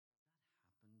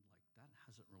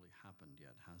hasn't really happened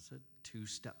yet, has it?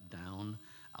 Two-step down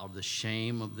out of the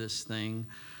shame of this thing.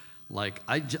 Like,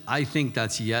 I think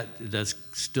that's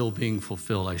still being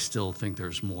fulfilled. I still think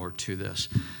there's more to this.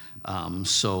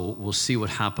 So we'll see what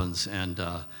happens. And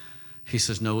he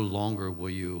says, no longer will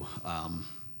you,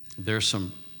 there's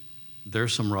some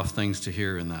rough things to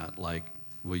hear in that. Like,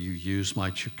 will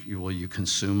you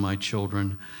consume my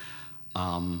children?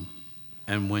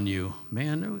 And when you,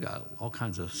 man, we got all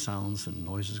kinds of sounds and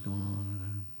noises going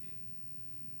on.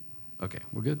 Okay,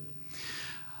 we're good.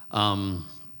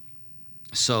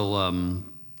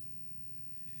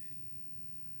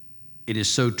 It is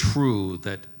so true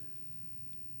that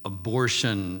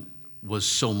abortion was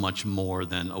so much more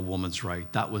than a woman's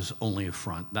right. That was only a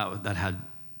front. That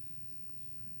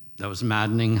was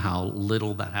maddening how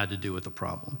little that had to do with the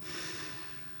problem.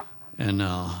 And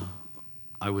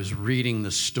I was reading the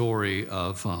story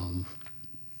of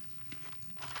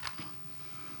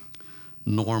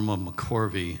Norma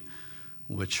McCorvey,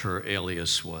 which her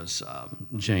alias was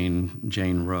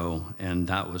Jane Roe, and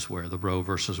that was where the Roe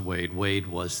versus Wade. Wade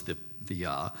was the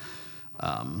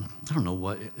I don't know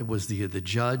what it was, the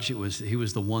judge. He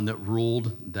was the one that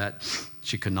ruled that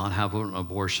she could not have an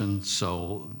abortion.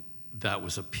 So that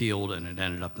was appealed, and it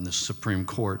ended up in the Supreme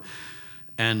Court.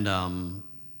 And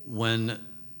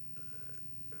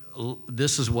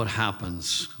this is what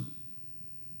happens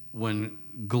when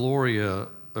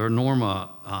Norma.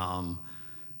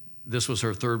 This was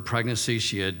her third pregnancy.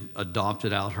 She had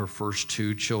adopted out her first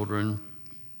two children.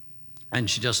 And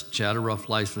she had a rough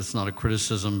life. It's not a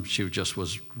criticism. She just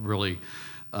was really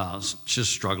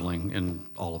just struggling in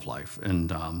all of life.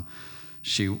 And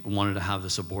she wanted to have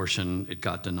this abortion. It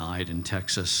got denied in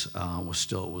Texas. It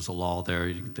was a law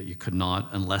there that you could not,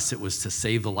 unless it was to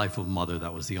save the life of a mother.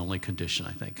 That was the only condition,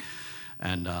 I think.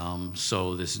 And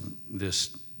so this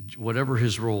whatever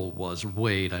his role was,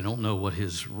 Wade, I don't know what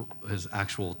his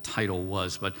actual title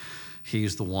was, but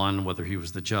he's the one, whether he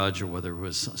was the judge or whether it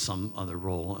was some other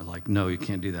role, and like, no, you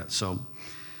can't do that. So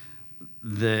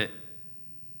there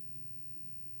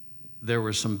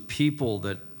were some people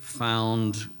that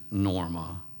found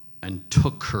Norma and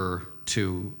took her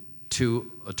to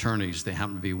two attorneys, they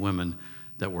happened to be women,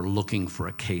 that were looking for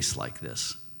a case like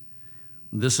this.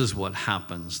 This is what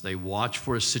happens. They watch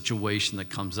for a situation that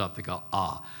comes up. They go,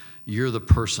 you're the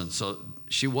person. So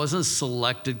she wasn't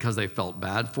selected because they felt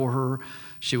bad for her.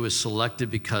 She was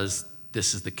selected because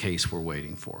this is the case we're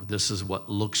waiting for. This is what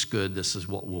looks good. This is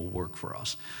what will work for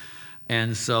us.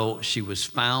 And so she was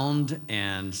found,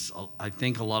 and I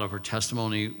think a lot of her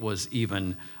testimony was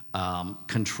even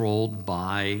controlled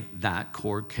by that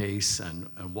court case and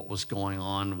what was going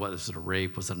on. Was it a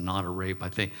rape? Was it not a rape? I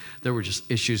think there were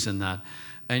just issues in that.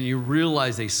 And you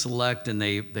realize they select and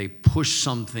they push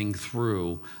something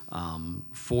through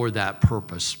for that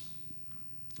purpose.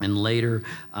 And later,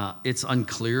 it's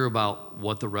unclear about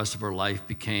what the rest of her life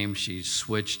became. She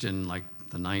switched in like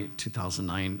the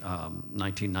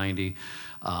 1990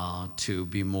 to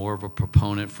be more of a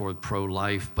proponent for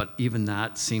pro-life, but even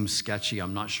that seems sketchy.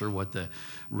 I'm not sure what the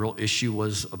real issue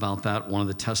was about that. One of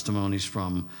the testimonies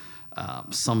from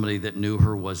somebody that knew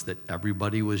her was that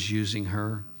everybody was using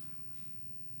her,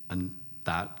 and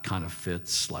that kind of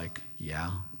fits, like,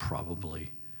 yeah, probably.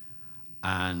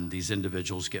 And these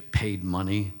individuals get paid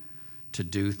money to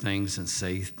do things and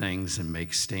say things and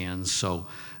make stands. So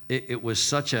it was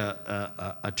such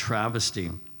a travesty.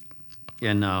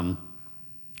 And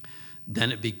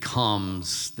then it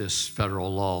becomes this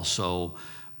federal law. So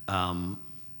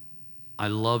I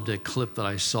loved a clip that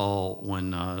I saw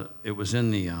when it was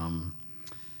in the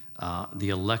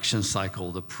election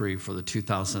cycle, for the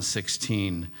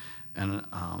 2016. And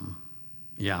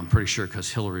I'm pretty sure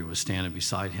because Hillary was standing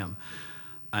beside him.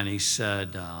 And he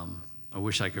said, I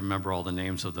wish I could remember all the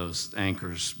names of those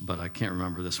anchors, but I can't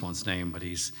remember this one's name. But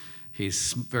he's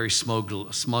very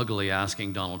smugly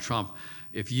asking Donald Trump,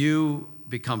 if you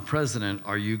become president,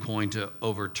 are you going to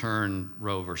overturn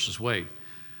Roe versus Wade?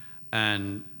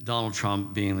 And Donald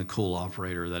Trump, being the cool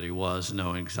operator that he was,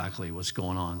 knowing exactly what's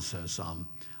going on, says,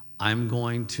 I'm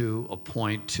going to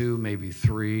appoint 2, maybe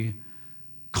 3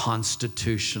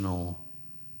 constitutional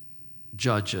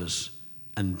judges,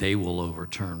 and they will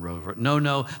overturn Roe.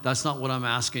 No, that's not what I'm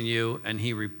asking you. And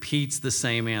he repeats the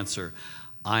same answer.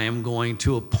 I am going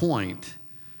to appoint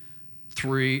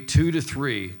 2 to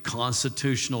 3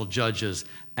 constitutional judges,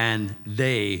 and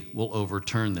they will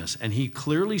overturn this. And he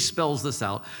clearly spells this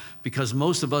out because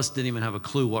most of us didn't even have a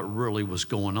clue what really was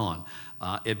going on.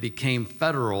 It became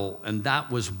federal, and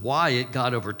that was why it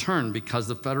got overturned, because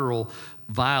the federal court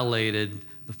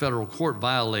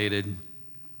violated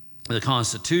the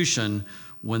Constitution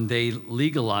when they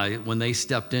legalized, when they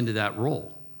stepped into that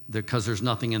role, because there's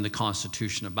nothing in the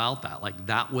Constitution about that. Like,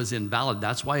 that was invalid.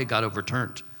 That's why it got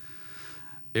overturned.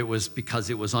 It was because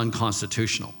it was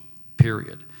unconstitutional,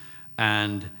 period.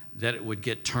 And that it would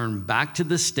get turned back to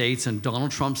the states. And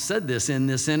Donald Trump said this in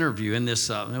this interview,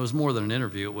 it was more than an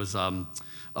interview, it was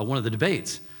one of the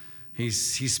debates. He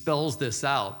spells this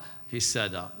out. He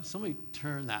said, somebody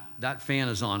turn that fan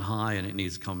is on high and it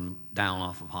needs to come down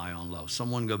off of high on low.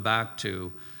 Someone go back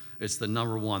to, it's the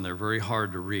number one. They're very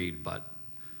hard to read, but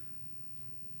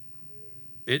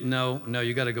no,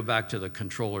 you got to go back to the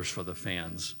controllers for the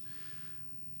fans.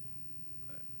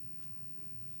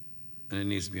 And it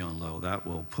needs to be on low. That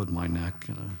will put my neck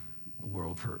in a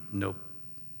world of hurt. Nope.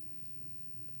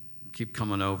 Keep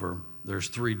coming over. There's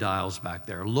 3 dials back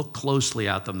there. Look closely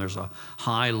at them. There's a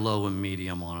high, low, and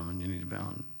medium on them, and you need to be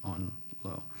on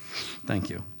low. Thank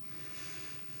you.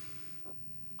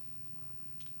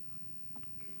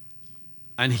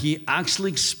 And he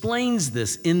actually explains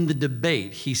this in the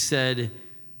debate. He said,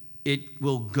 it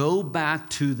will go back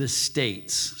to the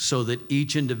states so that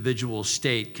each individual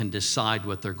state can decide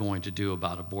what they're going to do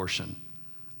about abortion.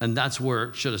 And that's where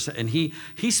it should have said. And he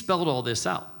spelled all this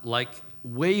out, like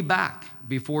way back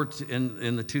before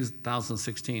in the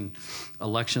 2016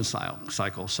 election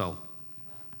cycle. So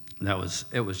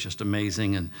it was just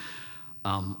amazing. And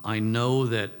I know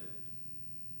that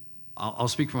I'll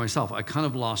speak for myself. I kind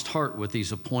of lost heart with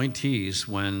these appointees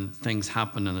when things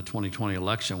happened in the 2020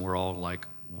 election. We're all like,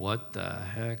 what the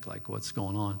heck? Like, what's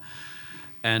going on?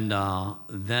 And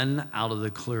then out of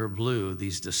the clear blue,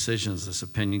 these decisions, this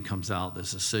opinion comes out,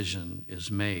 this decision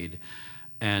is made.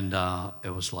 And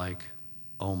it was like,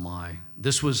 oh my.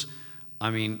 This was,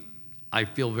 I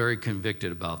feel very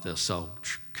convicted about this. So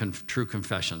true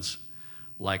confessions.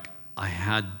 Like, I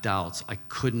had doubts. I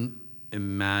couldn't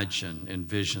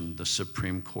envision the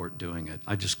Supreme Court doing it.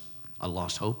 I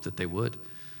lost hope that they would.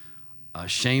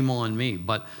 Shame on me.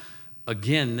 But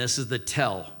again, this is the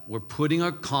tell. We're putting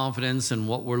our confidence in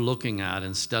what we're looking at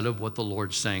instead of what the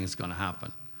Lord's saying is going to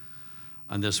happen.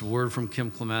 And this word from Kim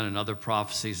Clement and other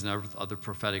prophecies and other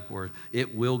prophetic word,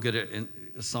 it will get it. In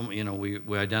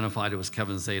we identified it was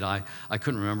Kevin Zadai. I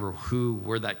couldn't remember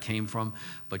where that came from,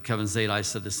 but Kevin Zadai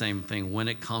said the same thing. When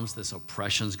it comes, this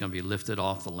oppression is going to be lifted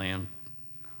off the land.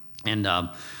 And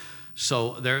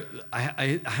so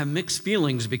I have mixed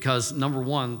feelings because, number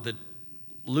one, that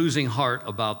losing heart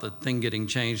about the thing getting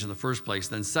changed in the first place.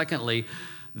 Then secondly,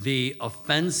 the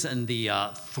offense and the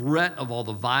threat of all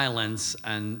the violence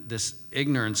and this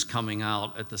ignorance coming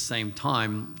out at the same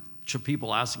time,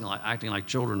 people acting like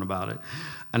children about it.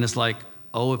 And it's like,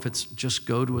 oh, if it's just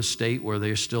go to a state where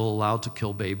they're still allowed to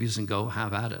kill babies and go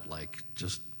have at it, like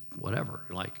just whatever.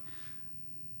 Like,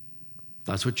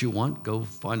 that's what you want, go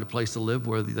find a place to live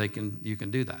where you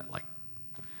can do that. Like,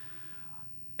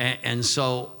 and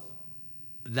so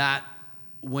that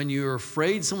when you're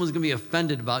afraid someone's going to be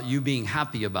offended about you being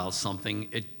happy about something,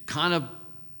 it kind of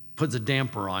puts a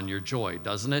damper on your joy,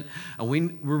 doesn't it? And we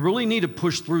really need to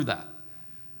push through that.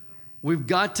 We've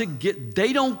got to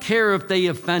they don't care if they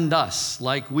offend us.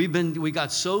 Like, we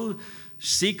got so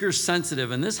seeker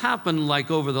sensitive, and this happened like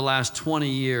over the last 20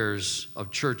 years of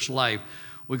church life.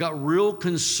 We got real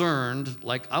concerned.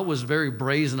 Like, I was very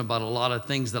brazen about a lot of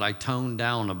things that I toned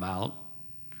down about.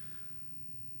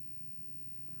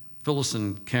 Phyllis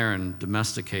and Karen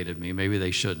domesticated me. Maybe they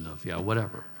shouldn't have. Yeah,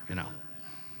 whatever,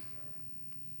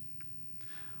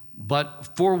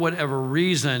 But for whatever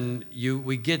reason,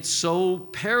 we get so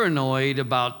paranoid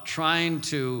about trying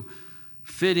to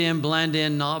fit in, blend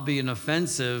in, not being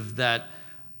offensive, that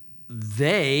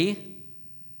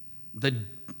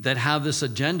that have this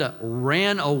agenda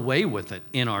ran away with it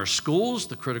in our schools,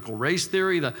 the critical race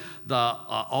theory,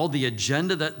 all the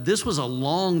agenda. That this was a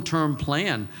long-term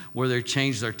plan where they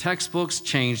changed their textbooks,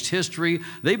 changed history.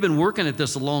 They've been working at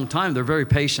this a long time. They're very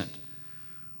patient.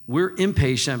 We're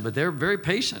impatient, but they're very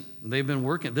patient. They've been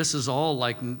working. This is all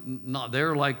like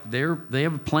they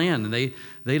have a plan, and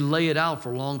they lay it out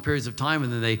for long periods of time,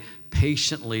 and then they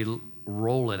patiently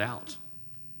roll it out.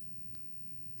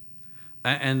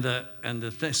 And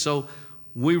the thing, so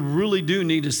we really do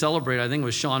need to celebrate. I think it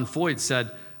was Sean Foyt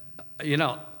said,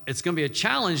 it's going to be a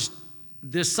challenge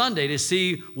this Sunday to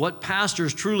see what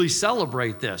pastors truly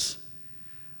celebrate this.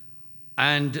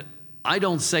 And I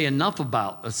don't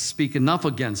speak enough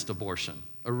against abortion.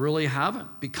 I really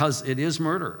haven't, because it is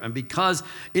murder and because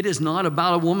it is not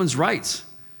about a woman's rights.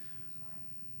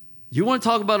 You want to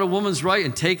talk about a woman's right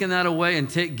and taking that away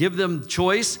and give them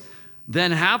choice,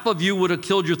 then half of you would have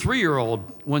killed your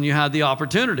 3-year-old when you had the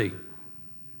opportunity.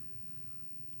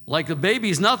 Like the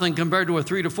baby's nothing compared to a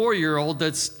 3 to 4 year old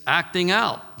that's acting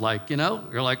out. Like,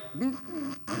 you're like,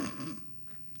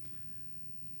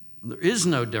 there is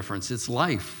no difference. It's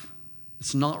life.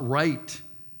 It's not right.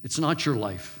 It's not your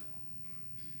life.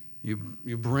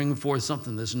 You bring forth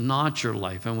something that's not your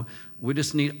life. And we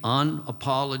just need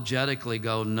unapologetically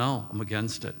go, no, I'm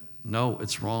against it. No,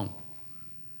 it's wrong.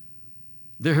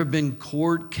 There have been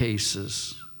court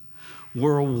cases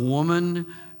where a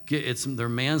woman, they're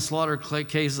manslaughter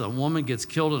cases, a woman gets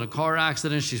killed in a car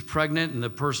accident, she's pregnant, and the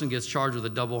person gets charged with a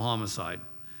double homicide.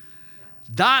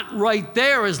 That right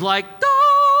there is like,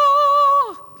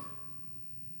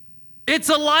 it's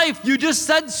a life. You just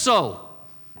said so.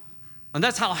 And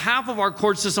that's how half of our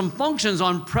court system functions,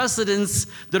 on precedents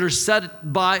that are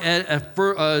set by an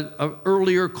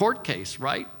earlier court case,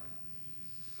 right?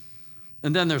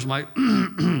 And then there's my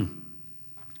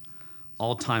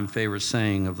all-time favorite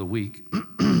saying of the week.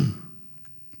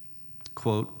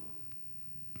 Quote,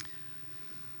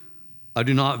 I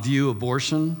do not view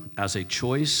abortion as a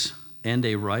choice and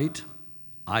a right.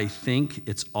 I think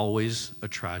it's always a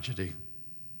tragedy.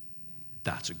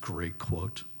 That's a great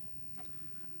quote.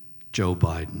 Joe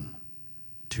Biden,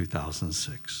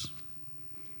 2006.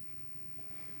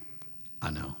 I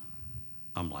know.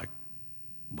 I'm like,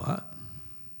 what?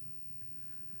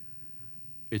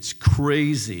 It's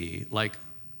crazy. Like,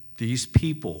 these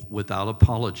people, without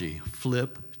apology,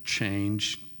 flip,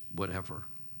 change, whatever,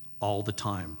 all the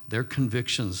time. Their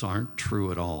convictions aren't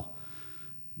true at all.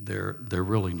 They're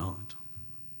really not.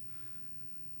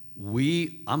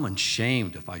 I'm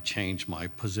ashamed if I change my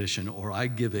position, or I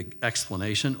give an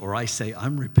explanation, or I say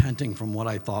I'm repenting from what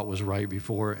I thought was right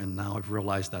before, and now I've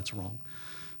realized that's wrong.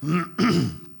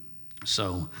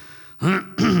 So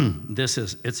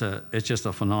it's just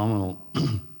a phenomenal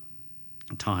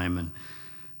time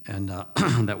and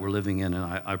that we're living in, and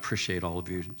I appreciate all of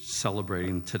you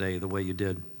celebrating today the way you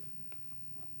did.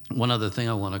 One other thing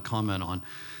I want to comment on.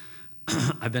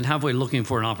 I've been halfway looking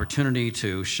for an opportunity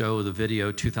to show the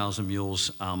video 2,000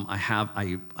 Mules.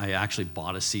 I actually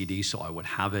bought a CD so I would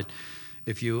have it.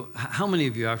 How many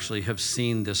of you actually have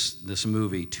seen this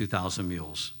movie 2,000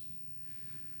 Mules?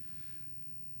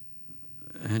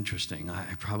 Interesting.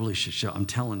 I probably should show. I'm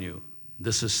telling you,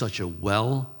 this is such a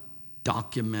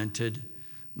well-documented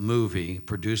movie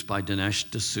produced by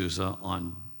Dinesh D'Souza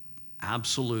on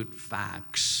absolute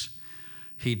facts.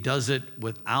 He does it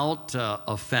without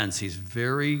offense. He's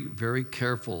very, very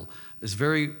careful. He's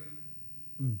very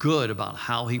good about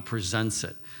how he presents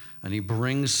it. And he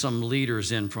brings some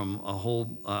leaders in from a whole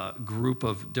group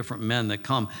of different men that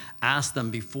come, ask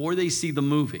them before they see the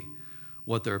movie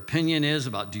what their opinion is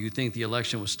about, do you think the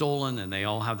election was stolen? And they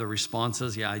all have their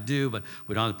responses. Yeah, I do, but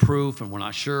we don't have proof, and we're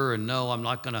not sure. And no, I'm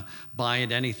not going to buy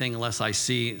into anything unless I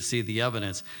see the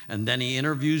evidence. And then he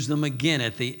interviews them again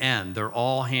at the end. They're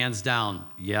all hands down.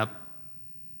 Yep,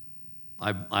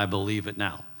 I believe it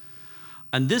now.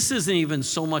 And this isn't even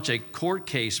so much a court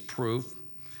case proof,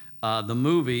 the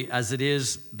movie, as it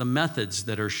is the methods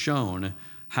that are shown,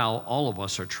 how all of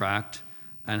us are tracked,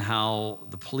 and how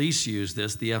the police use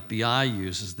this, the FBI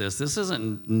uses this. This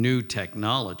isn't new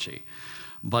technology.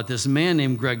 But this man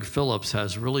named Greg Phillips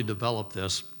has really developed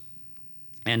this.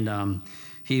 And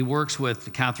he works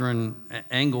with Catherine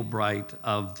Engelbright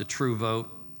of the True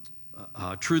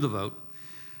the Vote.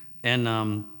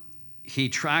 And he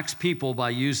tracks people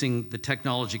by using the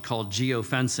technology called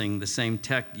geofencing, the same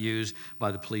tech used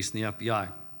by the police and the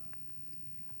FBI.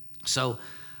 So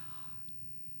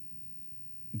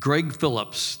Greg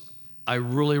Phillips, I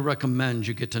really recommend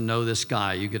you get to know this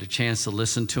guy. You get a chance to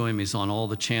listen to him. He's on all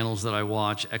the channels that I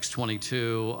watch.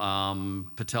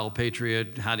 X22, Patel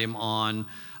Patriot had him on.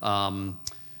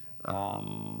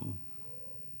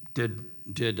 Did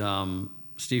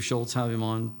Steve Schultz have him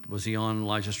on? Was he on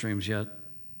Elijah Streams yet?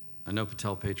 I know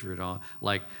Patel Patriot.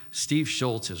 Like, Steve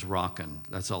Schultz is rocking.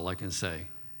 That's all I can say.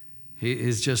 He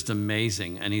is just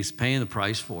amazing, and he's paying the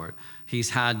price for it. He's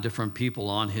had different people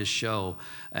on his show,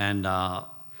 and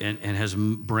has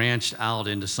branched out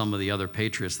into some of the other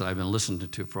patriots that I've been listening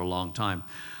to for a long time.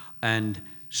 And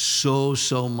so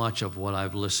much of what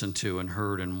I've listened to and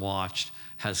heard and watched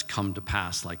has come to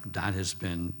pass. Like, it has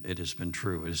been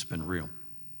true. It has been real.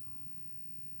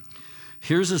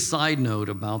 Here's a side note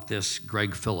about this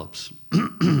Greg Phillips.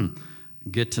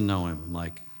 Get to know him.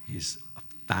 Like, he's a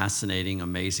fascinating,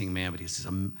 amazing man, but he's a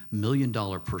 $1 million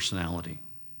personality.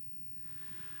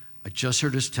 I just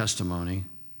heard his testimony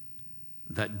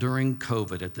that during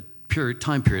COVID, at the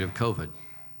time period of COVID,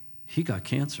 he got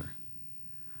cancer.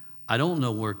 I don't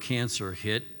know where cancer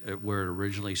hit, where it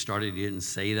originally started. He didn't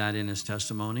say that in his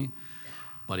testimony.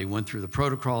 But he went through the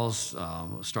protocols,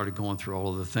 started going through all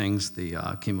of the things,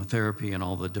 the chemotherapy and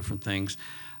all the different things,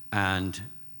 and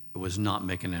it was not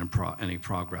making any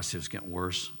progress. It was getting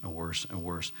worse and worse and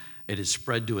worse. It had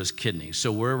spread to his kidneys.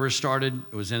 So wherever it started,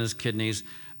 it was in his kidneys,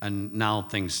 and now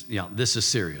things, this is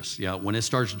serious. When it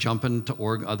starts jumping to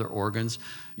other organs,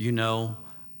 you're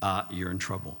in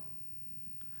trouble.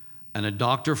 And a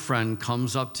doctor friend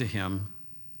comes up to him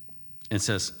and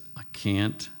says, I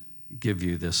can't give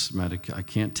you this I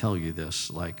can't tell you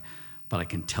this, but I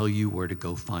can tell you where to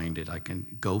go find it. I can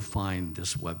go find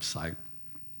this website.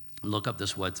 Look up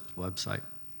this website.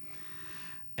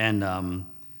 And on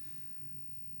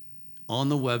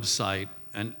the website,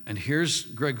 and here's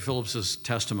Greg Phillips's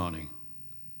testimony.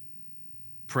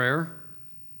 Prayer,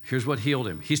 here's what healed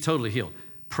him. He's totally healed.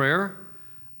 Prayer,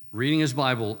 reading his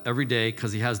Bible every day,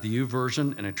 because he has the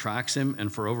YouVersion and it tracks him,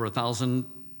 and for over 1,000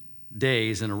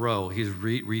 days in a row, he's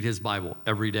read his Bible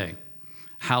every day.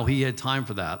 How he had time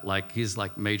for that, he's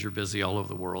major busy all over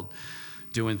the world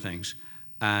doing things.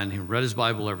 And he read his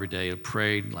Bible every day,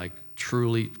 prayed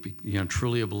truly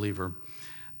a believer,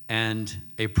 and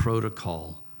a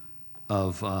protocol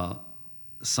of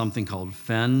something called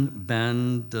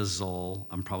fenbendazole.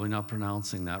 I'm probably not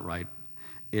pronouncing that right.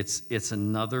 It's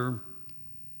another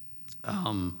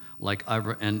and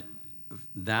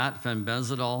that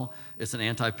fenbendazole is an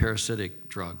anti-parasitic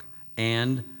drug,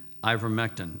 and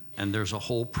ivermectin, and there's a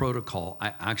whole protocol.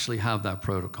 I actually have that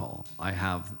protocol. I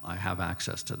have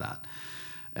access to that.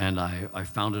 And I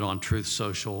found it on Truth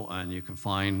Social, and you can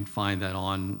find that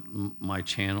on my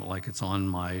channel, it's on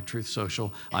my Truth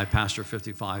Social,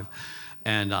 iPastor55,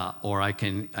 and or I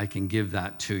can give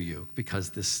that to you, because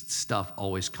this stuff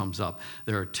always comes up.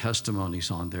 There are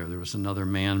testimonies on there. There was another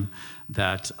man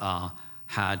that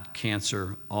had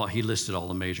cancer. He listed all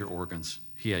the major organs.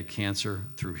 He had cancer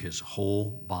through his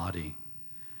whole body.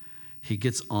 He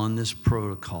gets on this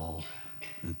protocol.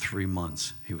 In 3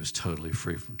 months, he was totally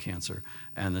free from cancer.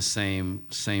 And the same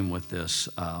with this,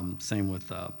 same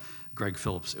with Greg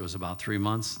Phillips. It was about 3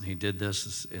 months. He did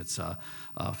this. It's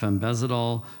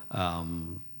fenbendazole,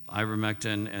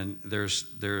 ivermectin, and there's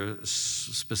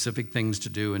specific things to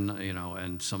do,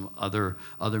 and some other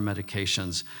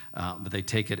medications. But they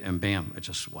take it, and bam, it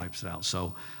just wipes it out.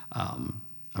 So.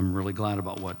 I'm really glad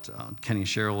about what Kenny and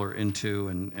Cheryl are into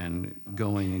and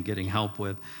going and getting help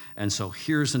with. And so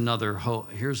here's another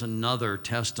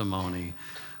testimony.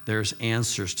 There's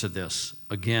answers to this.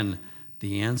 Again,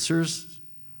 the answers,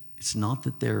 it's not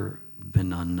that they've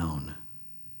been unknown.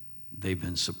 They've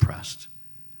been suppressed.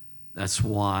 That's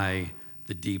why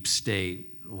the deep state,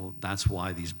 that's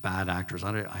why these bad actors,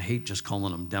 I hate just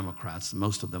calling them Democrats,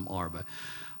 most of them are,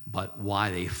 but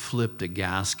why they flipped a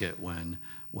gasket when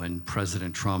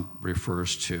President Trump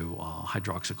refers to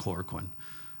hydroxychloroquine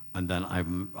and then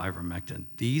ivermectin.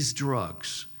 These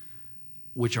drugs,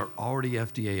 which are already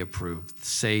FDA approved,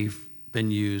 safe,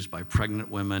 been used by pregnant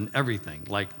women, everything.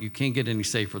 You can't get any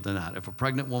safer than that. If a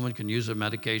pregnant woman can use a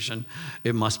medication,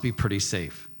 it must be pretty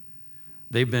safe.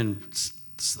 They've been,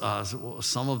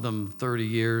 some of them 30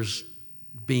 years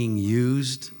being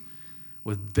used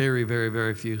with very, very,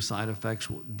 very few side effects.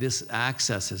 This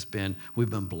access we've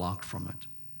been blocked from it.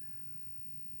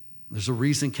 There's a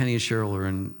reason Kenny and Cheryl are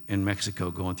in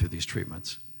Mexico going through these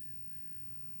treatments,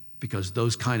 because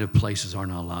those kind of places are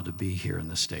not allowed to be here in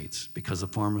the States, because the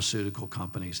pharmaceutical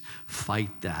companies fight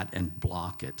that and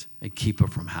block it and keep it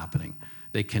from happening.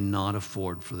 They cannot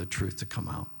afford for the truth to come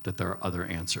out, that there are other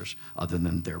answers other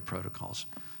than their protocols.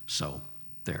 So,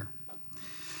 there.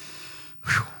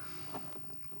 Whew.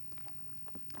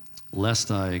 What's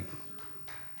that?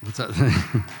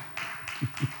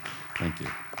 Thank you.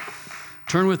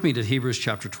 Turn with me to Hebrews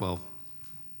chapter 12.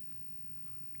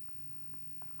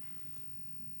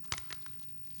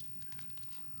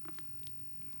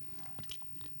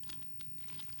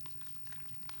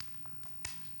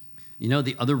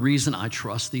 The other reason I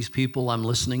trust these people I'm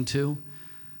listening to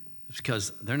is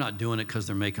because they're not doing it because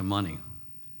they're making money.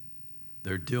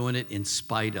 They're doing it in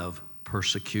spite of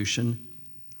persecution,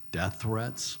 death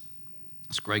threats.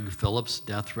 This Greg Phillips,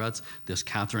 death threats. This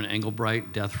Catherine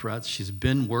Engelbright, death threats. She's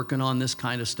been working on this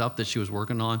kind of stuff that she was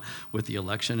working on with the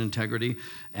election integrity,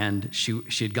 and she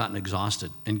had gotten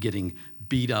exhausted and getting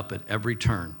beat up at every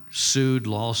turn, sued,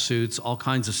 lawsuits, all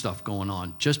kinds of stuff going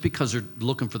on, just because they're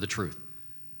looking for the truth.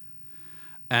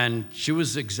 And she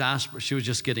was She was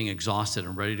just getting exhausted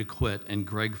and ready to quit. And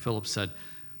Greg Phillips said,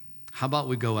 "How about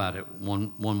we go at it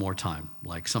one more time?"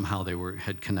 Somehow they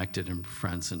had connected and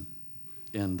friends, and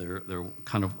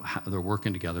they're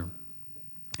working together.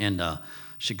 And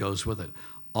she goes with it.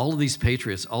 all of these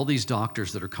patriots, all these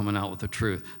doctors that are coming out with the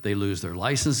truth, they lose their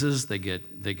licenses, they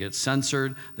get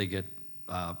censored, they get,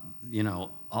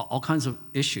 all kinds of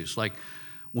issues. Like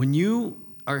when you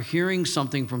are hearing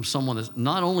something from someone that's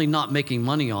not only not making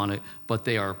money on it, but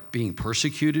they are being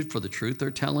persecuted for the truth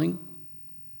they're telling.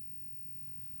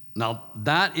 Now,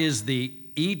 that is the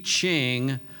I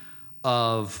Ching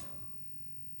of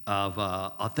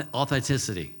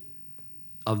authenticity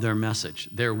of their message.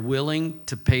 They're willing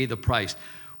to pay the price.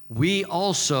 We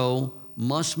also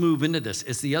must move into this.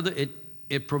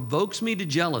 It provokes me to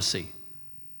jealousy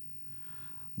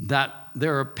that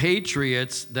there are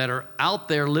patriots that are out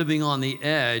there living on the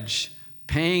edge,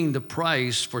 paying the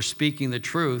price for speaking the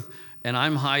truth, and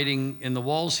I'm hiding in the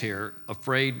walls here,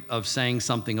 afraid of saying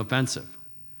something offensive.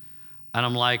 And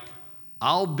I'm like,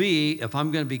 if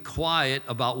I'm going to be quiet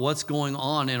about what's going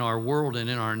on in our world and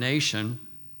in our nation,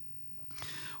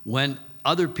 when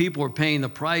other people are paying the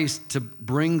price to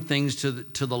bring things to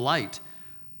the light.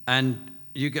 And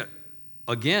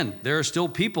there are still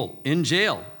people in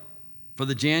jail for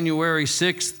the January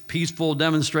 6th peaceful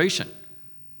demonstration.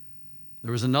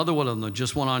 There was another one of them that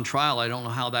just went on trial. I don't know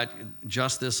how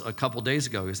this a couple days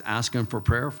ago. He was asking for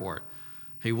prayer for it.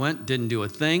 He went, didn't do a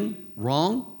thing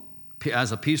wrong,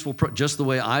 as a peaceful, just the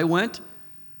way I went.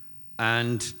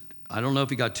 And I don't know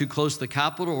if he got too close to the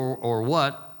Capitol or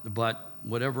what, but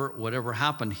whatever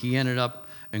happened, he ended up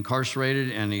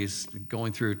incarcerated and he's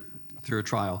going through a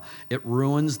trial. It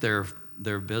ruins their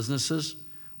businesses,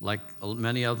 like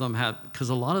many of them have, because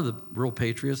a lot of the real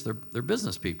patriots, they're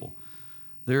business people.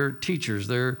 They're teachers.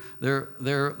 They're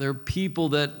people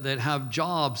that have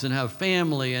jobs and have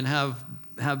family and have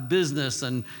business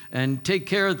and take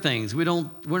care of things. We're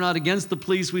not against the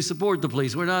police. We support the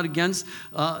police. We're not against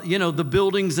the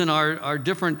buildings in our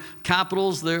different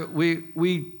capitals.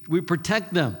 We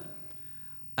protect them,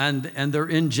 and they're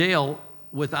in jail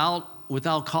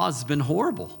without cause. It's been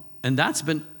horrible, and that's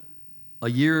been a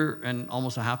year and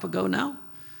almost a half ago now.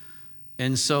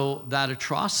 And so that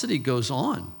atrocity goes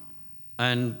on,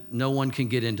 and no one can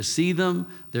get in to see them.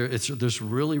 It's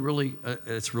really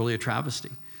a travesty.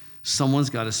 Someone's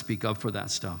got to speak up for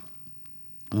that stuff.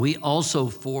 We also,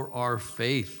 for our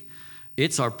faith,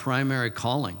 it's our primary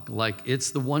calling. Like,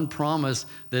 it's the one promise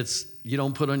you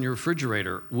don't put on your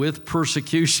refrigerator with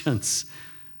persecutions.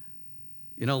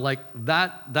 Like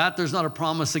that there's not a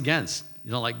promise against.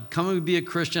 Like, come and be a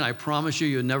Christian. I promise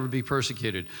you'll never be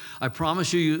persecuted. I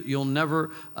promise you'll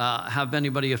never have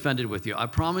anybody offended with you. I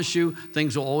promise you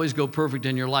things will always go perfect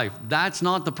in your life. That's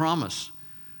not the promise.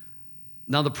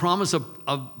 Now, the promise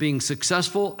of being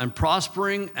successful and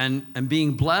prospering and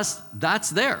being blessed,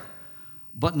 that's there,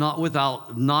 but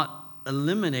not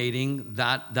eliminating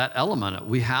that element.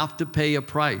 We have to pay a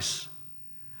price.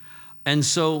 And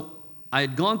so I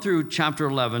had gone through chapter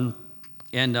 11,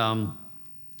 and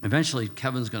eventually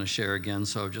Kevin's going to share again,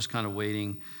 so I'm just kind of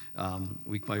waiting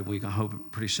week by week. I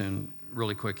hope pretty soon,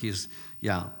 really quick. He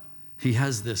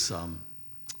has this,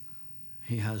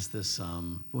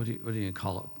 what do you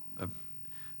call it?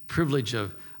 Privilege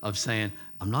of saying,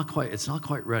 it's not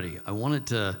quite ready. I wanted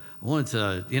to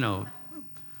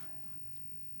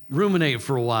ruminate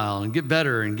for a while and get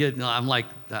better and I'm like,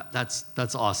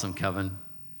 that's awesome, Kevin.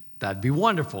 That'd be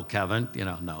wonderful, Kevin.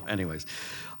 No, anyways,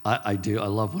 I do. I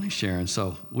love when he's sharing.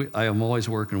 So I am always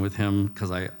working with him because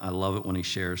I love it when he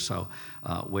shares. So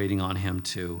waiting on him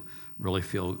to really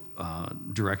feel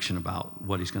direction about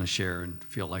what he's going to share and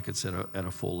feel like it's at a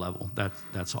full level.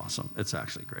 That's awesome. It's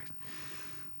actually great.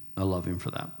 I love him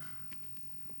for that.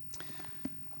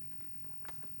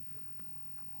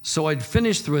 So I'd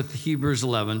finished with Hebrews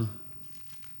 11.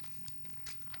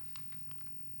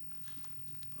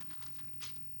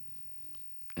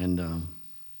 And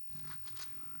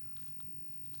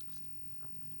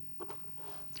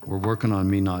we're working on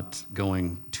me not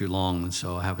going too long, and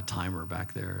so I have a timer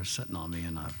back there sitting on me,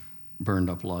 and I've burned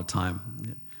up a lot of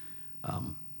time.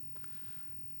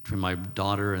 From my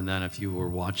daughter, and then if you were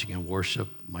watching in worship,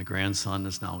 my grandson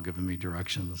is now giving me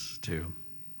directions too.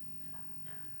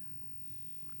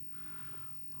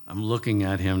 I'm looking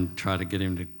at him, try to get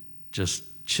him to just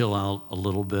chill out a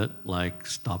little bit, like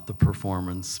stop the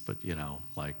performance, but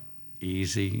like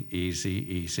easy.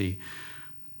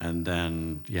 And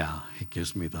then, he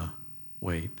gives me the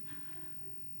wait.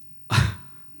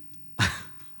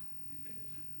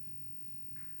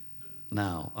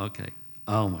 Now, okay.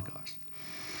 Oh my gosh.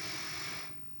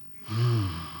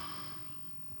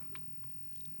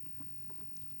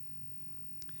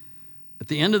 At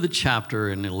the end of the chapter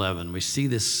in 11, we see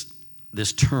this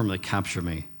term that captured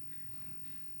me,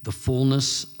 the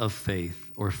fullness of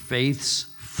faith, or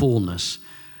faith's fullness.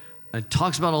 It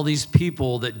talks about all these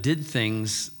people that did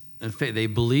things, and they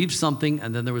believed something,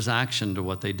 and then there was action to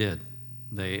what they did.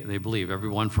 They believed.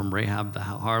 Everyone from Rahab the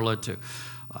harlot to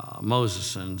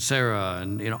Moses and Sarah,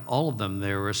 and all of them.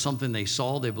 There was something they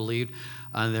saw, they believed,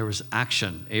 and there was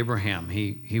action. Abraham,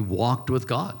 he walked with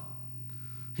God.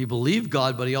 He believed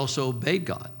God, but he also obeyed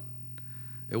God.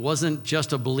 It wasn't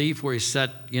just a belief where he sat,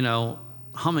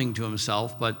 humming to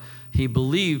himself, but he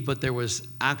believed, but there was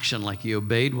action, like he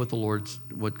obeyed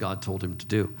what God told him to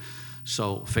do.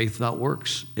 So faith without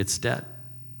works, it's dead.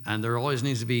 And there always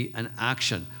needs to be an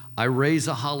action. I raise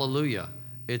a hallelujah.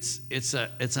 It's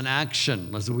an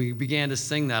action. As we began to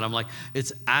sing that, I'm like,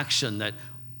 it's action. That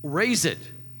raise it.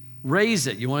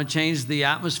 You want to change the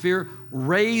atmosphere?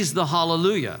 Raise the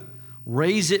hallelujah.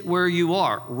 Raise it where you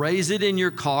are. Raise it in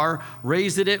your car.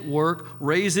 Raise it at work.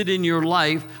 Raise it in your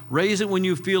life. Raise it when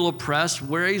you feel oppressed.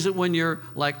 Raise it when you're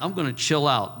like, I'm going to chill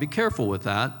out. Be careful with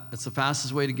that. It's the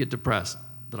fastest way to get depressed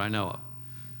that I know of.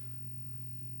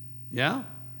 Yeah?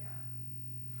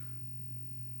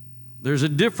 There's a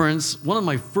difference. One of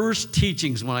my first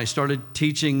teachings when I started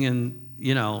teaching in,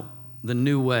 the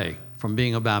new way from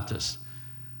being a Baptist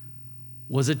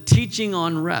was a teaching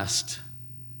on rest.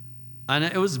 And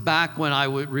it was back when I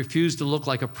would refuse to look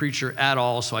like a preacher at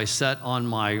all, so I sat on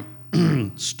my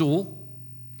stool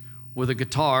with a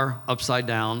guitar upside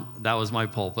down. That was my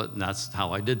pulpit, and that's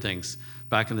how I did things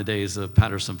back in the days of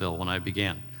Pattersonville when I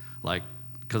began,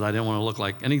 because I didn't want to look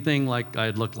like anything like I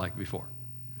had looked like before.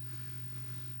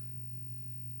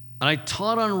 And I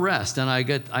taught on rest, and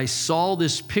I saw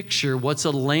this picture, what's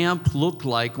a lamp look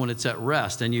like when it's at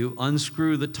rest, and you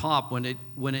unscrew the top when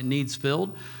it needs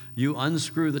filled. You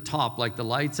unscrew the top, like the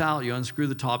light's out, you unscrew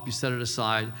the top, you set it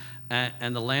aside,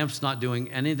 and the lamp's not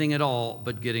doing anything at all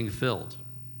but getting filled.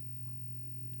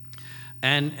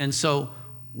 And so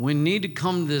we need to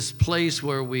come to this place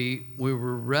where we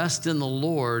rest in the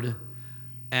Lord,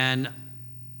 and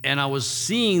I was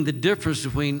seeing the difference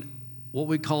between what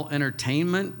we call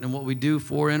entertainment and what we do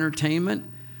for entertainment.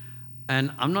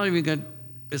 And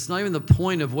it's not even the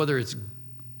point of whether it's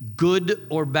good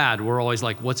or bad. We're always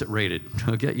like, what's it rated?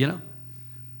 Okay,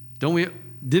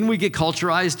 didn't we get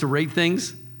culturized to rate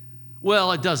things?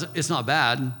 Well, it's not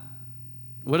bad.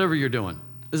 Whatever you're doing,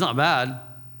 it's not bad.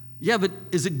 Yeah, but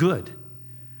is it good?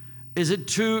 Is it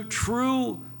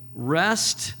true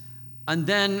rest? And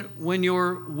then when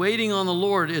you're waiting on the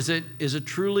Lord, is it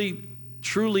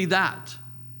truly that?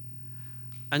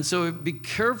 And so be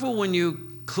careful when you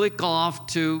click off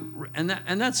to, and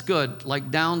that's good,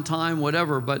 like downtime,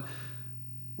 whatever, but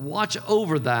watch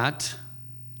over that,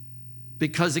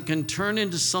 because it can turn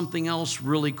into something else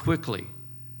really quickly.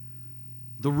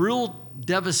 The real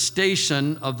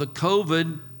devastation of the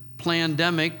COVID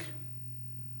pandemic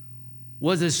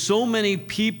was that so many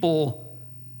people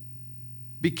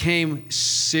became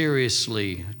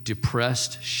seriously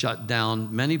depressed, shut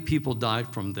down. Many people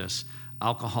died from this.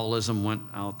 Alcoholism went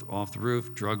off the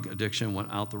roof. Drug addiction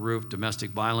went out the roof. Domestic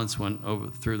violence went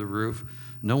through the roof.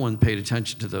 No one paid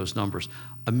attention to those numbers.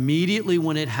 Immediately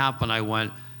when it happened, I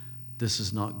went, this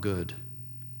is not good.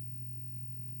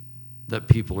 That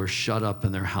people are shut up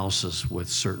in their houses with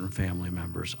certain family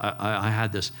members. I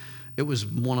had this. It was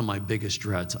one of my biggest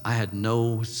dreads. I had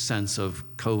no sense of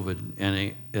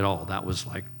COVID at all. That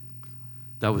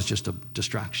was just a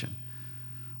distraction.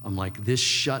 I'm like, this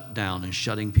shutdown and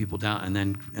shutting people down,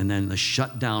 and then the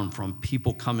shutdown from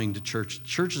people coming to church.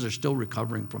 Churches are still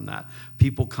recovering from that.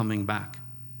 People coming back.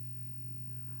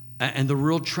 And the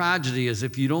real tragedy is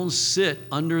if you don't sit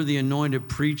under the anointed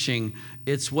preaching,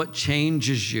 it's what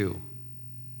changes you.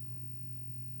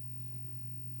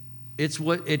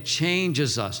 It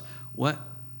changes us.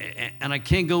 And I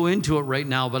can't go into it right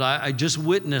now, but I just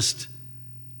witnessed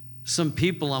some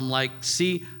people. I'm like,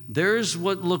 see, there's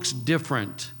what looks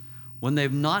different when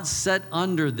they've not set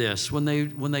under this, when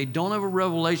they don't have a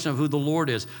revelation of who the Lord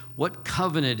is, what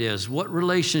covenant is, what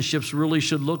relationships really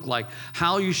should look like,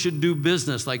 how you should do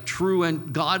business, like true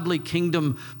and godly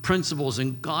kingdom principles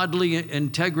and godly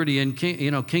integrity and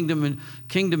kingdom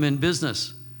in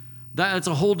business. That's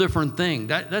a whole different thing.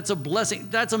 That's a blessing.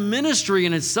 That's a ministry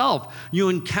in itself. You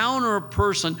encounter a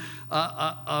person,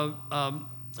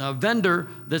 a vendor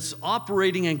that's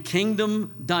operating in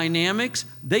kingdom dynamics.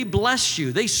 They bless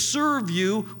you. They serve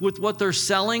you with what they're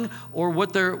selling or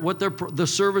the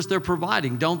service they're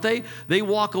providing, don't they? They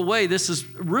walk away. This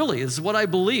is what I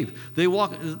believe. They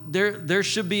walk. There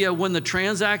should be when the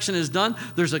transaction is done,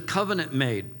 there's a covenant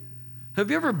made.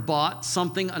 Have you ever bought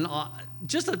something,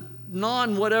 just a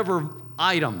non-whatever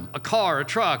item, a car, a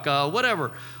truck,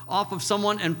 whatever, off of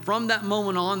someone, and from that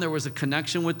moment on, there was a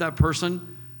connection with that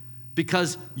person,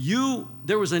 Because you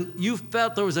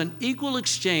felt there was an equal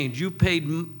exchange. You paid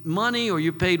money, or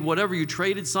you paid whatever, you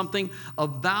traded something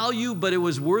of value, but it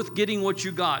was worth getting what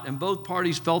you got. And both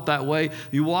parties felt that way.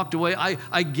 You walked away.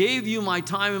 I gave you my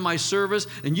time and my service,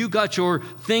 and you got your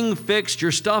thing fixed,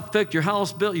 your stuff fixed, your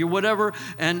house built, your whatever.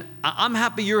 And I'm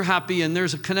happy, you're happy, and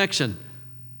there's a connection.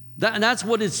 That's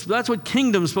what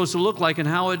kingdom's supposed to look like, and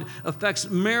how it affects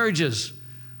marriages.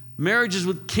 Marriages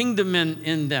with kingdom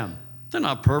in them. They're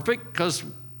not perfect because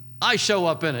I show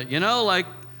up in it,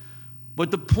 but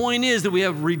the point is that we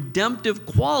have redemptive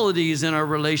qualities in our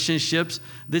relationships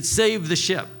that save the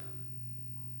ship.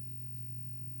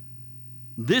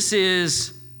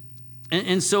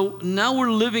 And so now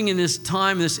we're living in this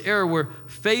time, this era where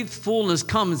faithfulness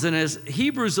comes. And as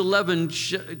Hebrews 11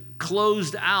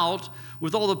 closed out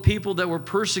with all the people that were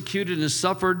persecuted and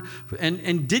suffered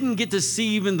and didn't get to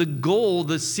see even the goal,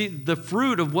 the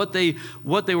fruit of what they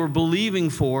were believing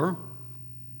for.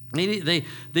 They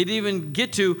didn't even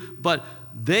get to, but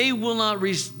they will not.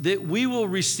 We will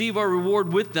receive our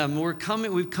reward with them.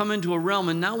 We've come into a realm,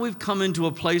 and now we've come into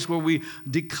a place where we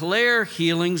declare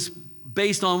healings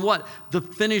based on what? The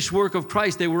finished work of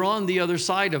Christ. They were on the other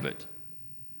side of it.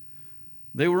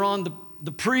 They were on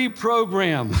the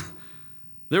pre-program.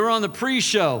 They were on the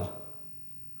pre-show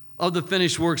of the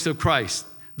finished works of Christ.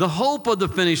 The hope of the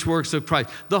finished works of Christ.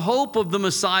 The hope of the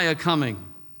Messiah coming.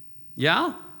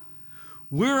 Yeah?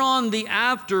 We're on the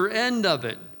after end of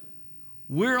it.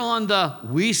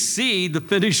 We see the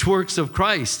finished works of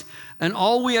Christ. And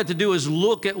all we have to do is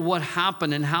look at what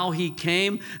happened and how he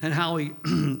came and how he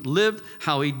lived,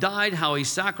 how he died, how he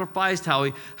sacrificed,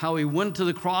 how he went to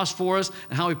the cross for us,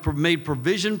 and how he made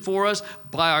provision for us.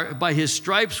 By his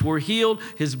stripes we're healed.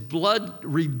 His blood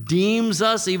redeems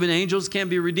us. Even angels can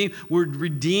be redeemed. We're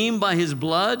redeemed by his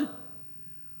blood.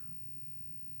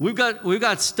 We've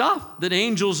got stuff that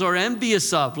angels are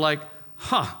envious of, like,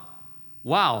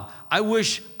 wow, I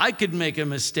wish I could make a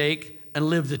mistake and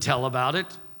live to tell about it.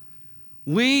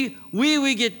 We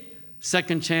get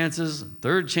second chances,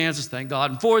 third chances, thank God,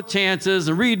 and fourth chances,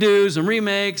 and redos, and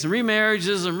remakes, and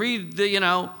remarriages, and we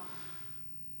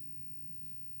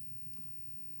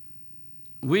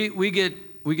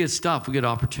get stuff, we get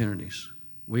opportunities.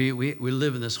 We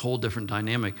live in this whole different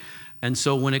dynamic. And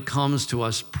so when it comes to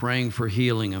us praying for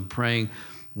healing and praying,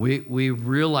 we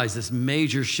realize this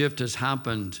major shift has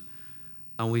happened,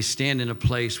 and we stand in a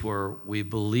place where we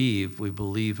believe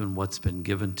in what's been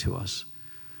given to us.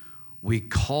 We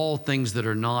call things that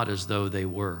are not as though they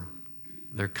were.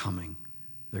 They're coming.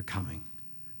 They're coming.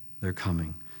 They're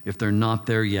coming. If they're not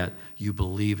there yet, you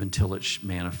believe until it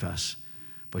manifests.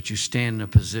 But you stand in a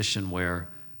position where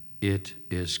it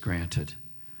is granted.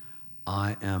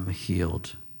 I am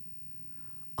healed.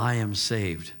 I am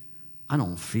saved. I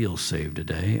don't feel saved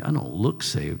today. I don't look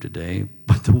saved today.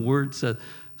 But the word says,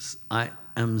 I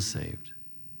am saved.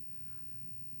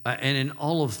 And in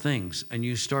all of things, and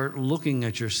you start looking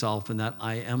at yourself in that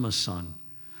I am a son,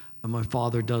 and my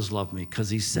Father does love me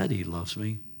because he said he loves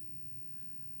me.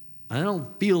 I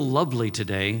don't feel lovely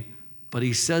today, but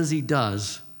he says he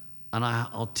does, and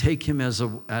I'll take him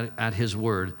at his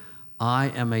word. I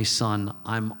am a son.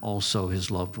 I'm also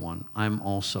his loved one. I'm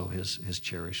also his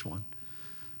cherished one.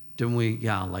 Didn't we?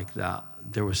 Yeah, like that.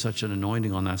 There was such an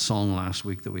anointing on that song last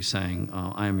week that we sang,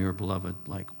 I am your beloved.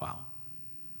 Like, wow.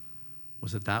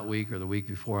 Was it that week or the week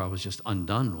before? I was just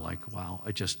undone. Like, wow,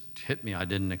 it just hit me. I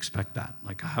didn't expect that.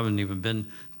 Like, I haven't even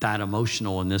been that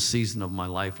emotional in this season of my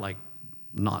life. Like,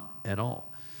 not at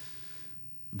all.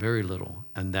 Very little.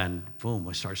 And then, boom,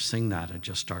 we start singing that. It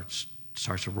just starts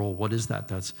to roll. What is that?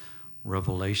 That's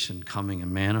revelation coming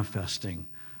and manifesting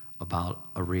about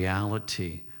a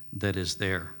reality that is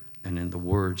there and in the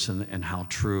words and how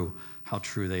true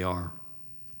they are.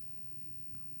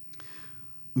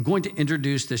 I'm going to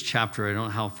introduce this chapter. I don't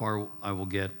know how far I will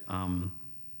get.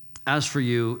 As for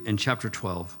you, in chapter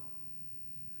 12,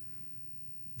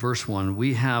 verse 1,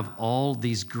 we have all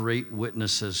these great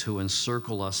witnesses who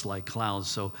encircle us like clouds.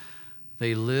 So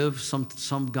they live.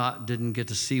 Some God didn't get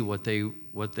to see what they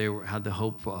had the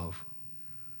hope of,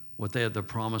 what they had the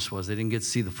promise was. They didn't get to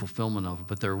see the fulfillment of it,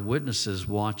 but they're witnesses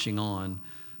watching on.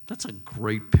 That's a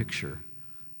great picture.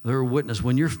 They're a witness.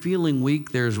 When you're feeling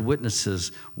weak, there's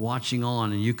witnesses watching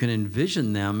on, and you can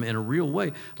envision them in a real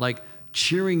way, like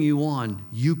cheering you on.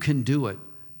 You can do it.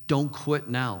 Don't quit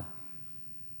now.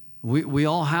 We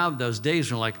all have those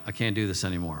days where we're like, I can't do this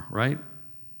anymore, right?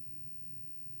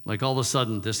 Like all of a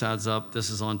sudden, this adds up. This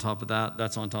is on top of that.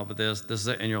 That's on top of this. This is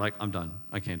it. And you're like, I'm done.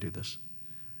 I can't do this.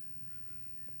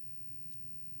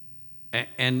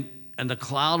 And the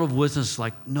cloud of witness is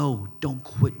like, no, don't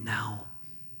quit now.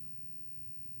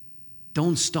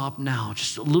 Don't stop now.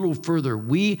 Just a little further.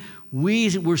 We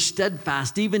were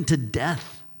steadfast even to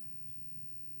death.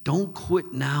 Don't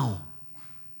quit now.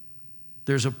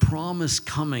 There's a promise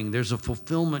coming. There's a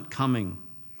fulfillment coming.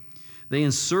 They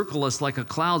encircle us like a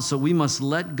cloud, so we must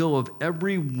let go of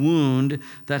every wound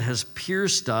that has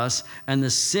pierced us and the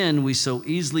sin we so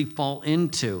easily fall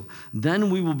into. Then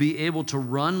we will be able to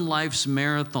run life's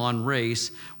marathon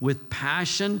race with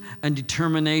passion and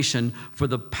determination, for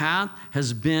the path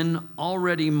has been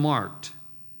already marked.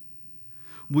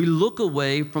 We look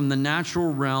away from the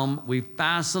natural realm. We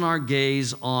fasten our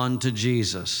gaze on to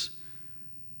Jesus.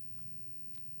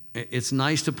 It's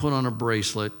nice to put on a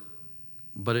bracelet,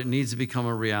 but it needs to become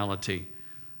a reality.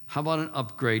 How about an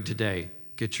upgrade today?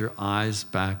 Get your eyes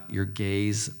back, your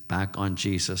gaze back on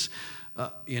Jesus.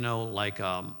 A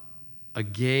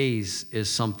gaze is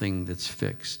something that's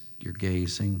fixed. You're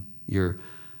gazing. You're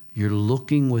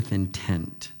looking with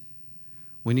intent.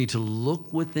 We need to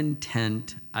look with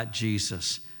intent at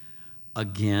Jesus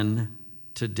again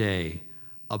today,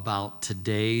 about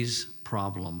today's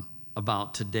problem,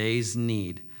 about today's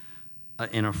need.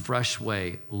 In a fresh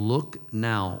way. Look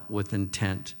now with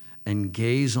intent and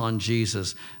gaze on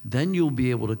Jesus. Then you'll be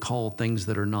able to call things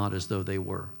that are not as though they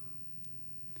were.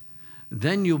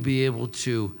 Then you'll be able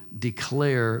to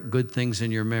declare good things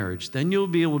in your marriage. Then you'll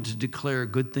be able to declare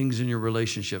good things in your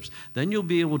relationships. Then you'll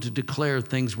be able to declare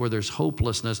things where there's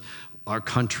hopelessness. Our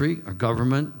country, our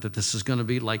government, that this is going to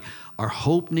be like, our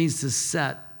hope needs to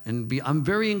set and be. I'm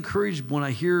very encouraged when I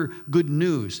hear good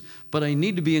news, but I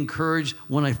need to be encouraged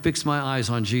when I fix my eyes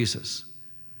on Jesus.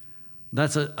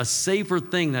 That's a safer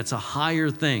thing. That's a higher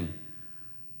thing.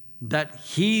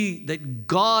 That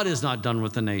God is not done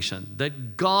with the nation.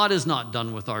 That God is not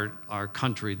done with our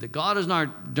country. That God is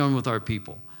not done with our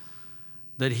people.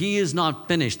 That he is not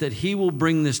finished. That he will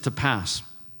bring this to pass.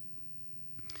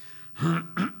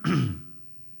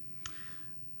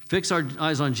 Fix our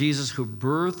eyes on Jesus, who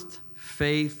birthed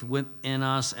faith within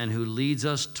us and who leads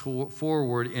us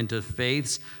forward into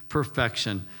faith's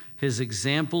perfection. His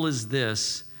example is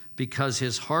this, because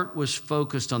his heart was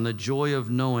focused on the joy of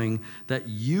knowing that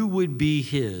you would be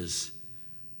his.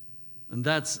 And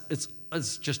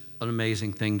it's just an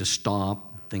amazing thing to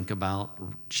stop, think about.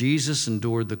 Jesus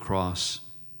endured the cross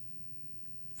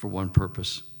for one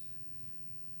purpose.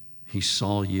 He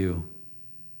saw you.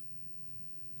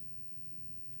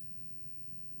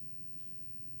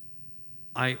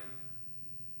 I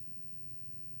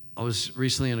was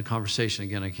recently in a conversation,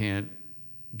 again, I can't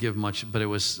give much, but it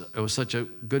was such a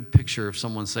good picture of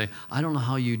someone say, I don't know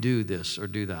how you do this or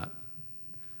do that.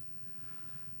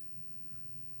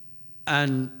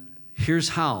 And here's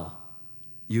how.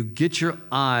 You get your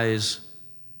eyes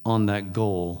on that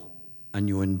goal and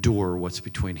you endure what's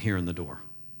between here and the door.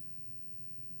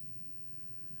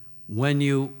 When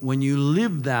you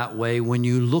live that way, when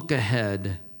you look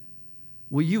ahead,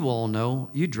 well, you all know,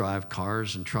 you drive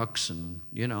cars and trucks and,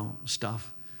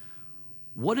 stuff.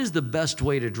 What is the best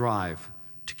way to drive?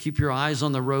 To keep your eyes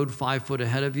on the road 5 foot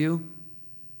ahead of you,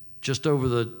 just over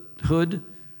the hood,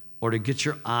 or to get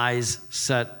your eyes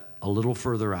set a little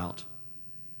further out?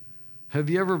 Have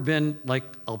you ever been,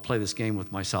 I'll play this game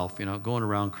with myself, going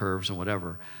around curves and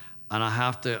whatever, and I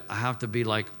have to be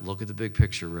like, look at the big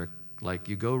picture, Rick. Like,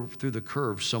 you go through the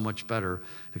curve so much better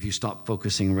if you stop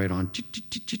focusing right on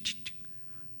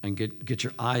and get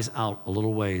your eyes out a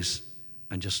little ways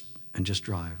and just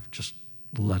drive. Just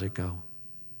let it go.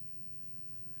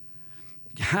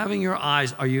 Having your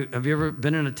eyes, have you ever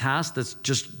been in a task that's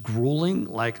just grueling?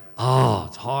 Like, oh,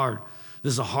 it's hard.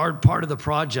 This is a hard part of the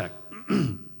project.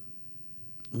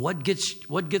 What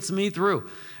gets me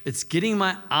through? It's getting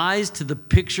my eyes to the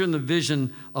picture and the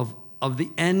vision of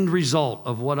the end result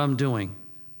of what I'm doing.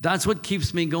 That's what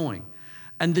keeps me going.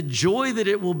 And the joy that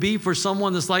it will be for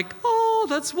someone that's like, oh,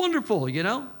 that's wonderful,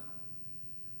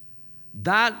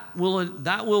 That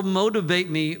will motivate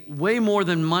me way more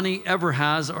than money ever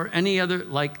has or any other,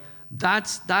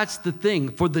 that's the thing.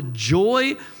 For the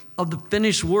joy of the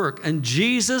finished work. And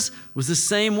Jesus was the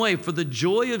same way. For the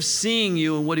joy of seeing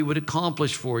you and what he would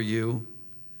accomplish for you,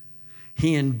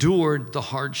 he endured the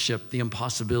hardship, the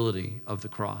impossibility of the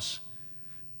cross.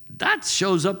 That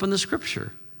shows up in the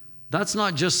scripture. That's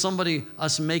not just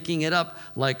us making it up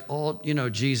like,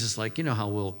 Jesus, how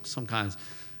we'll sometimes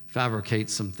fabricate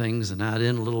some things and add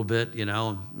in a little bit,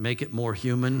 make it more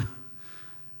human.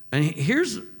 And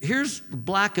here's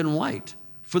black and white.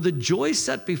 For the joy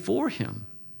set before him,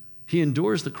 he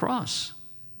endures the cross.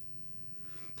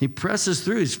 He presses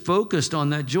through. He's focused on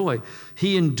that joy.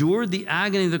 He endured the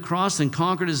agony of the cross and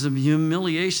conquered his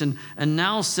humiliation, and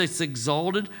now sits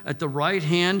exalted at the right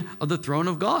hand of the throne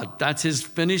of God. That's his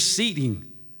finished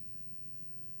seating.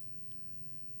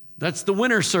 That's the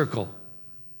winner circle.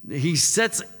 He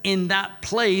sits in that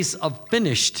place of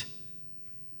finished.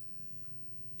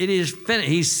 It is finished.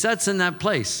 He sits in that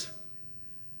place.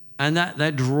 And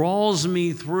that draws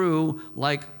me through,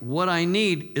 like, what I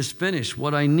need is finished.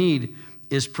 What I need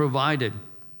is provided.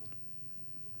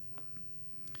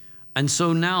 And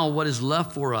so now what is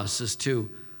left for us is to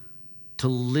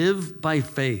live by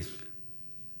faith.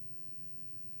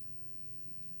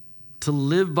 To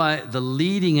live by the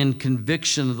leading and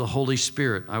conviction of the Holy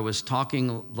Spirit. I was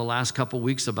talking the last couple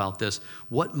weeks about this.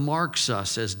 What marks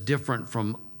us as different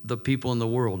from the people in the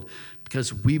world?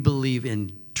 Because we believe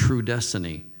in true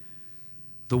destiny.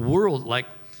 The world, like,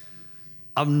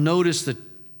 I've noticed that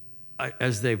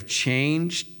as they've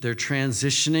changed, they're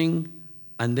transitioning,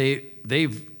 and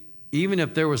they've, even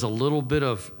if there was a little bit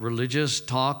of religious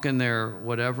talk in there,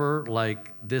 whatever,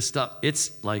 like this stuff,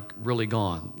 it's like really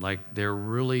gone. Like they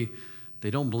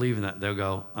don't believe in that. They'll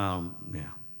go, yeah.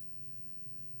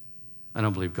 I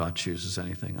don't believe God chooses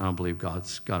anything. I don't believe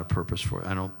God's got a purpose for it.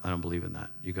 I don't believe in that.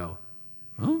 You go,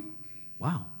 oh,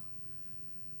 wow.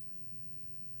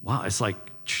 Wow, it's like,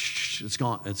 it's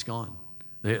gone. It's gone.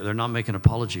 They're not making an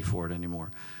apology for it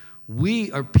anymore.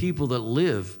 We are people that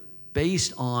live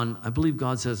based on, I believe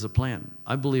God says a plan.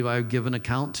 I believe I give an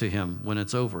account to him when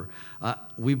it's over.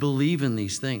 We believe in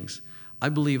these things. I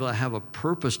believe I have a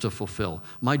purpose to fulfill.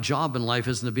 My job in life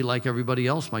isn't to be like everybody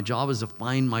else. My job is to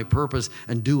find my purpose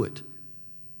and do it.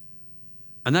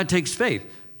 And that takes faith.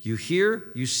 You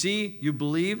hear, you see, you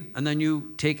believe, and then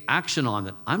you take action on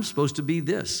it. I'm supposed to be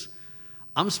this.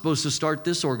 I'm supposed to start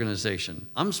this organization.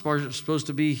 I'm supposed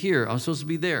to be here. I'm supposed to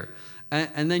be there.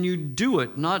 And then you do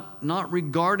it, not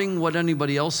regarding what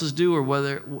anybody else is doing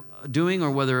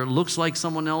or whether it looks like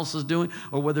someone else is doing,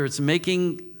 or whether it's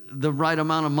making the right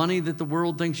amount of money that the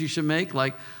world thinks you should make.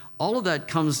 Like, all of that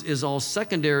is all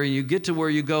secondary. You get to where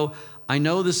you go, I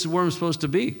know this is where I'm supposed to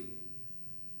be.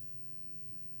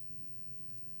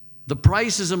 The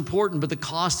price is important, but the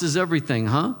cost is everything,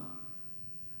 huh?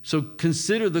 So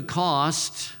consider the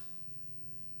cost,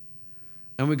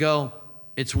 and we go,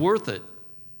 it's worth it.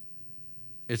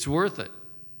 It's worth it.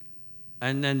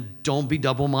 And then don't be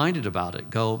double-minded about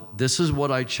it. Go, this is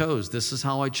what I chose. This is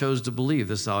how I chose to believe.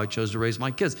 This is how I chose to raise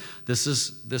my kids. This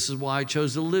is why I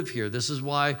chose to live here. This is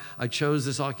why I chose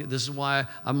this. This is why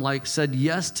I'm said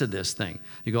yes to this thing.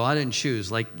 You go, I didn't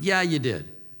choose. Like, yeah, you did.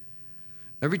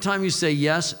 Every time you say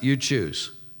yes, you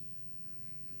choose.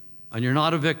 And you're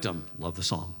not a victim. Love the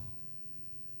song.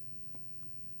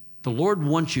 The Lord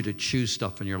wants you to choose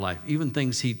stuff in your life, even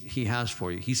things He has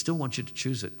for you. He still wants you to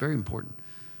choose it. Very important.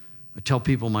 I tell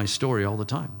people my story all the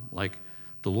time. Like,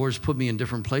 the Lord's put me in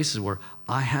different places where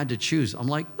I had to choose. I'm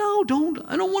like, no, I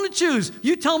don't want to choose.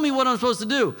 You tell me what I'm supposed to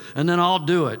do, and then I'll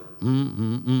do it.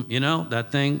 You know,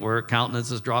 that thing where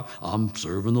countenances drop. I'm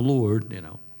serving the Lord, you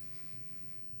know.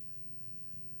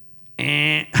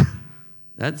 And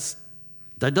that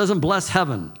doesn't bless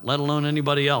heaven, let alone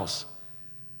anybody else.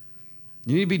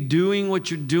 You need to be doing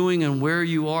what you're doing and where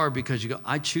you are because you go,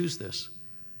 I choose this.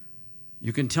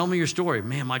 You can tell me your story.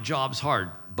 Man, my job's hard,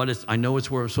 but I know it's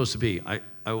where I'm supposed to be.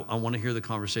 I want to hear the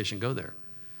conversation go there.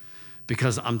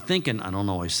 Because I'm thinking, I don't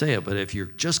always say it, but if you're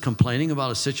just complaining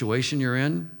about a situation you're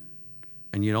in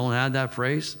and you don't add that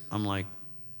phrase, I'm like,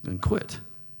 then quit.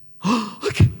 I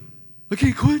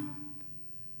can't quit.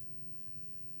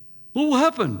 What will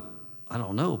happen? I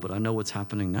don't know, but I know what's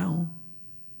happening now.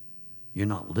 You're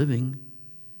not living.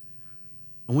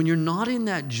 And when you're not in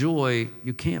that joy,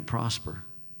 you can't prosper.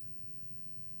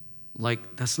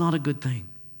 Like, that's not a good thing.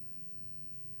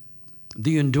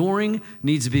 The enduring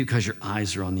needs to be because your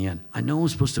eyes are on the end. I know I'm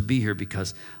supposed to be here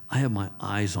because I have my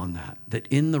eyes on that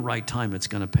in the right time it's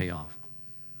going to pay off.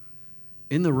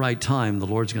 In the right time, the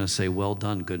Lord's going to say, well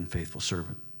done, good and faithful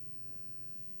servant.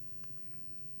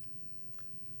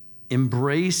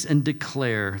 Embrace and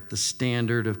declare the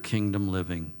standard of kingdom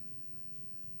living.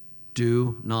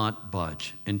 Do not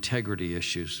budge. Integrity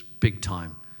issues, big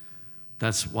time.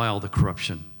 That's why all the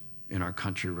corruption in our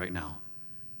country right now.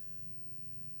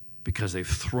 Because they've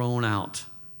thrown out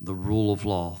the rule of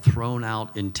law, thrown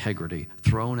out integrity,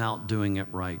 thrown out doing it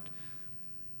right.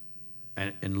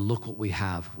 And look what we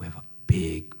have. We have a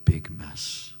big, big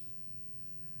mess.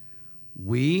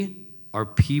 We are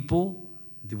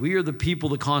the people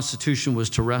the Constitution was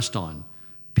to rest on.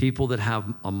 People that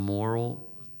have a moral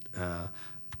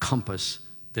compass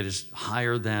that is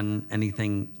higher than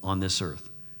anything on this earth.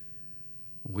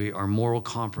 Our moral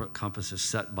compass is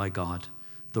set by God.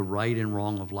 The right and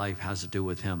wrong of life has to do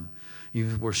with Him.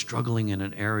 Even if we're struggling in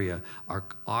an area,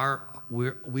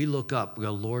 we look up. We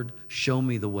go, Lord, show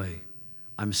me the way.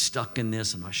 I'm stuck in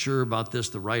this. I'm not sure about this,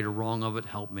 the right or wrong of it.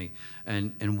 Help me.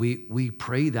 And we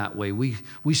pray that way.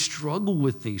 We struggle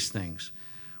with these things.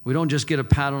 We don't just get a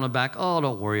pat on the back. Oh,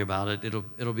 don't worry about it.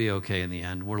 It'll be okay in the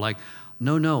end. We're like,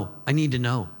 no, I need to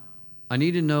know. I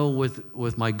need to know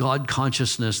with my God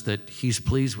consciousness that he's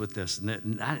pleased with this.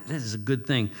 And that is a good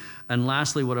thing. And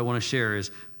lastly, what I want to share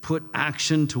is put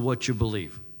action to what you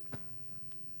believe.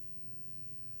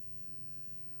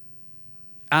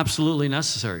 Absolutely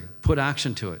necessary. Put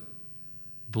action to it.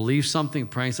 Believe something,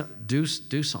 pray something, do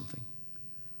something.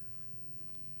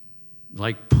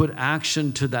 Like put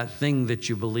action to that thing that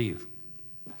you believe.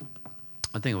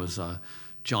 I think it was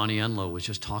Johnny Enlow was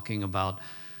just talking about,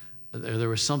 there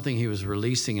was something he was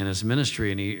releasing in his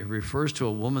ministry, and he refers to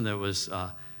a woman that was,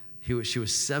 she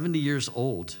was 70 years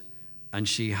old, and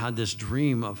she had this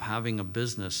dream of having a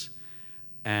business,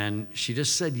 and she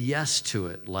just said yes to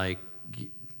it, like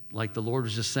the Lord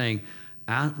was just saying,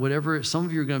 whatever, some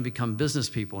of you are going to become business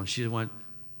people. And she went,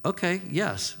 okay,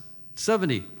 yes,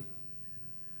 70.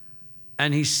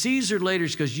 And he sees her later.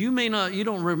 She goes, you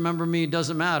don't remember me, it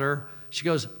doesn't matter. She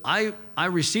goes, I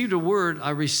received a word.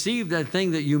 I received that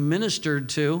thing that you ministered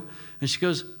to. And she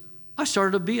goes, I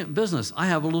started a business. I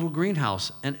have a little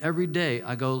greenhouse. And every day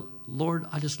I go, Lord,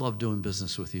 I just love doing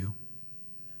business with you.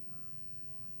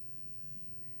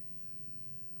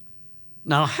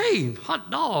 Now, hey,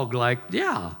 hot dog,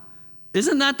 yeah.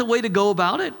 Isn't that the way to go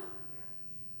about it?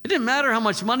 It didn't matter how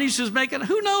much money she was making.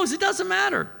 Who knows? It doesn't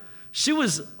matter. She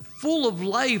was full of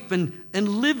life and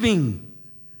living.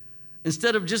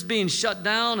 Instead of just being shut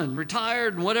down and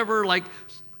retired and whatever,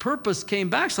 purpose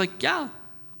came back. She's like, yeah,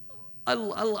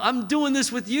 I'm doing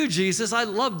this with you, Jesus. I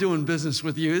love doing business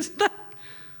with you.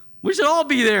 We should all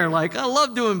be there. I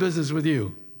love doing business with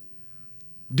you.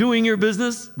 Doing your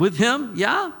business with him,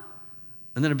 yeah.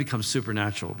 And then it becomes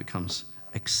supernatural. It becomes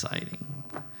exciting.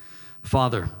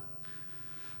 Father,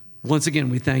 once again,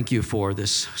 we thank you for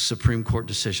this Supreme Court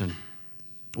decision.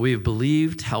 We have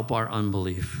believed, help our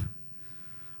unbelief.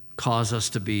 Cause us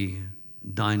to be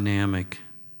dynamic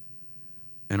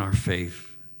in our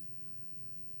faith.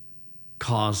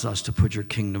 Cause us to put your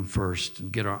kingdom first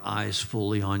and get our eyes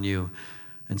fully on you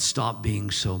and stop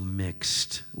being so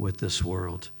mixed with this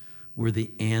world. We're the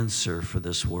answer for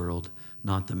this world,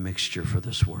 not the mixture for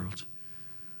this world.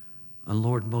 And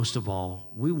Lord, most of all,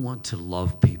 we want to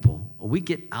love people. We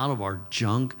get out of our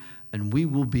junk and we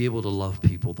will be able to love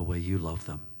people the way you love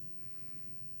them.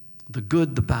 The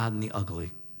good, the bad, and the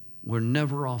ugly. We're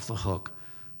never off the hook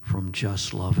from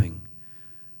just loving.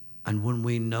 And when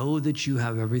we know that you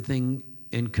have everything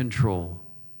in control,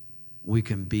 we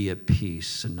can be at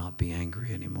peace and not be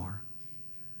angry anymore.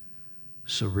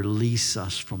 So release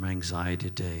us from anxiety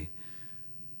today.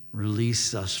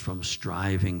 Release us from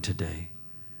striving today.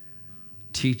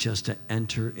 Teach us to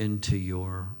enter into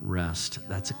your rest.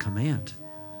 That's a command.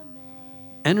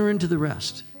 Enter into the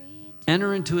rest.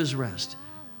 Enter into his rest.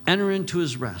 Enter into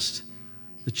his rest.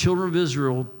 The children of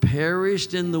Israel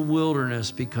perished in the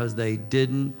wilderness because they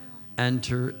didn't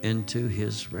enter into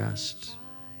his rest.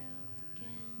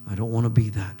 I don't want to be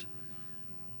that.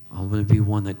 I want to be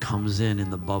one that comes in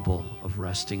the bubble of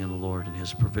resting in the Lord and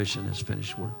his provision, his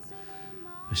finished work.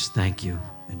 Just thank you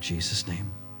in Jesus'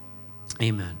 name.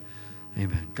 Amen.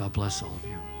 Amen. God bless all of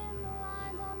you.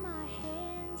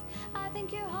 I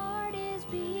think your heart is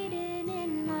beating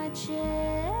in my chest,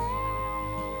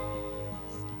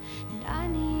 and I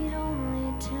need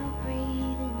only to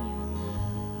breathe in your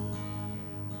love.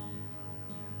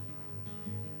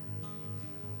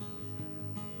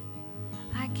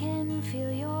 I can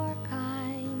feel your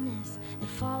kindness. It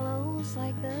follows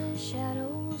like the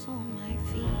shadows on my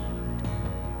feet.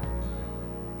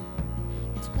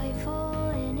 It's playful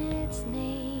in its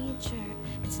nature.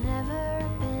 It's never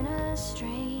been a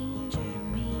strain.